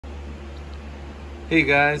Hey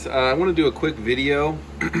guys, I want to do a quick video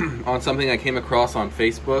on something I came across on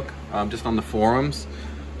Facebook, just on the forums.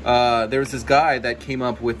 There was this guy that came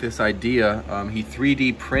up with this idea. He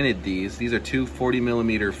 3D printed these. These are two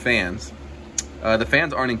 40mm fans. The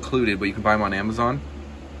fans aren't included, but you can buy them on Amazon.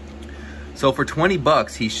 So for 20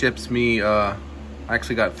 bucks, he ships me, I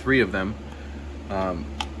actually got 3 of them.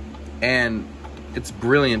 And it's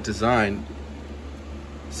brilliant design.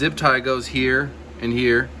 Zip tie goes here and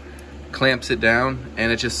here, clamps it down,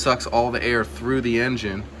 and it just sucks all the air through the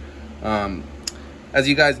engine. As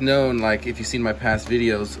you guys know, like if you've seen my past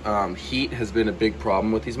videos, heat has been a big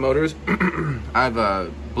problem with these motors. I've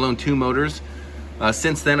blown 2 motors.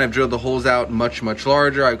 Since then, I've drilled the holes out much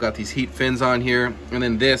larger. I've got these heat fins on here, and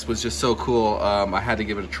then this was just so cool. I had to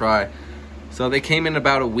give it a try. So they came in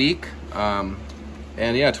about a week, and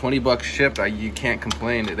yeah, 20 bucks shipped. You can't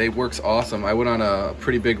complain. They works awesome. I went on a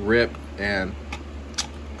pretty big rip, and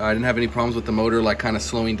I didn't have any problems with the motor like kind of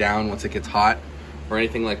slowing down once it gets hot or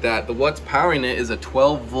anything like that. What's powering it is a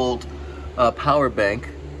 12-volt power bank.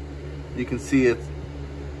 You can see it.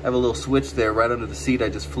 I have a little switch there right under the seat. I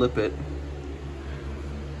just flip it,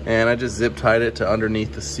 and I just zip tied it to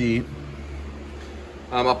underneath the seat.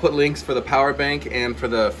 I'll put links for the power bank and for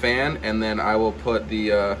the fan, and then I will put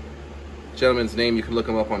the gentleman's name. You can look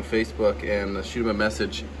him up on Facebook and shoot him a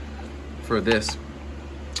message for this.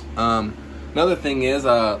 Another thing is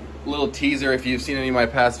a little teaser. If you've seen any of my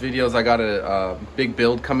past videos, I got a big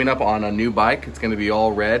build coming up on a new bike. It's going to be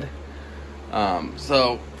all red.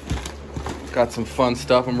 So got some fun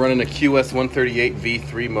stuff. I'm running a QS 138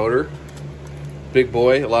 V3 motor. Big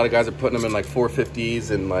boy. A lot of guys are putting them in like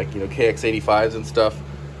 450s and like, you know, KX85s and stuff.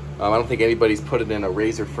 I don't think anybody's put it in a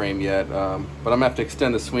razor frame yet, but I'm gonna have to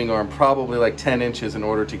extend the swing arm probably like 10 inches in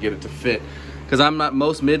order to get it to fit. Because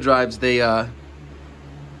most mid drives,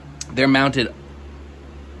 they're mounted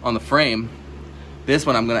on the frame. This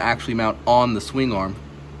one I'm gonna actually mount on the swing arm,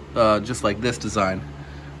 just like this design.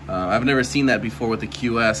 I've never seen that before with the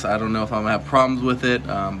QS. I don't know if I'm gonna have problems with it,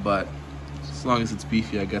 but as long as it's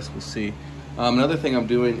beefy, I guess we'll see. Another thing I'm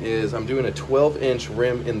doing is I'm doing a 12-inch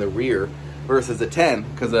rim in the rear versus a 10,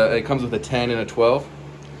 because it comes with a 10 and a 12.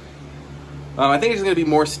 I think it's gonna be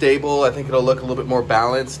more stable. I think it'll look a little bit more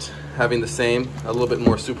balanced, having the same, a little bit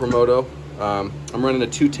more supermoto. I'm running a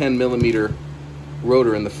 210mm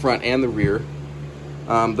rotor in the front and the rear.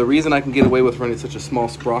 The reason I can get away with running such a small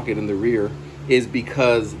sprocket in the rear is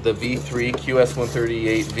because the V3, QS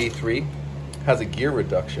 138 V3, has a gear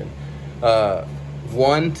reduction.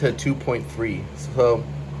 1 to 2.3. So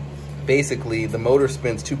basically the motor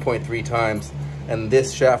spins 2.3 times and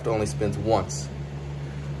this shaft only spins once.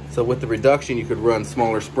 So with the reduction you could run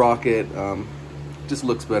smaller sprocket, just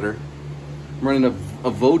looks better. I'm running a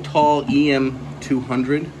Votal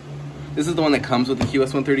EM200. This is the one that comes with the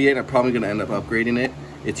QS 138. I'm probably going to end up upgrading it.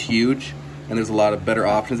 It's huge, and there's a lot of better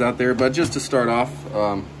options out there. But just to start off,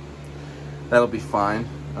 that'll be fine.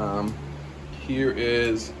 Here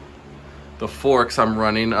is the forks I'm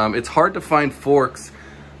running. It's hard to find forks.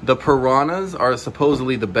 The Piranhas are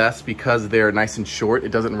supposedly the best because they're nice and short.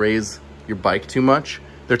 It doesn't raise your bike too much.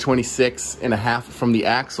 They're 26.5 from the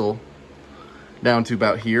axle down to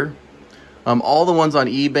about here. All the ones on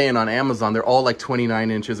eBay and on Amazon, they're all like 29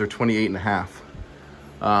 inches or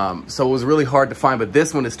 28.5. So it was really hard to find, but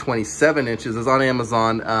this one is 27 inches. It's on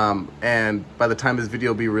Amazon, and by the time this video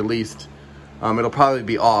will be released, it'll probably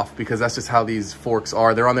be off because that's just how these forks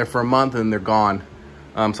are. They're on there for a month and they're gone.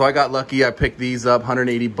 So I got lucky. I picked these up,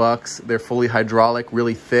 180 bucks. They're fully hydraulic,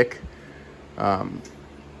 really thick. And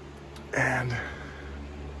I'm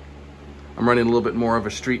running a little bit more of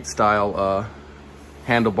a street style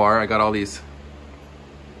handlebar. I got all these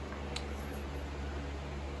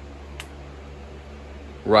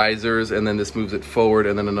risers, and then this moves it forward,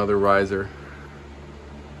 and then another riser.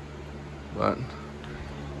 But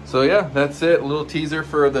so yeah, that's it. A little teaser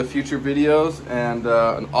for the future videos, and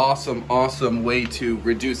an awesome way to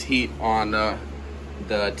reduce heat on the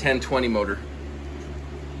 1020 motor.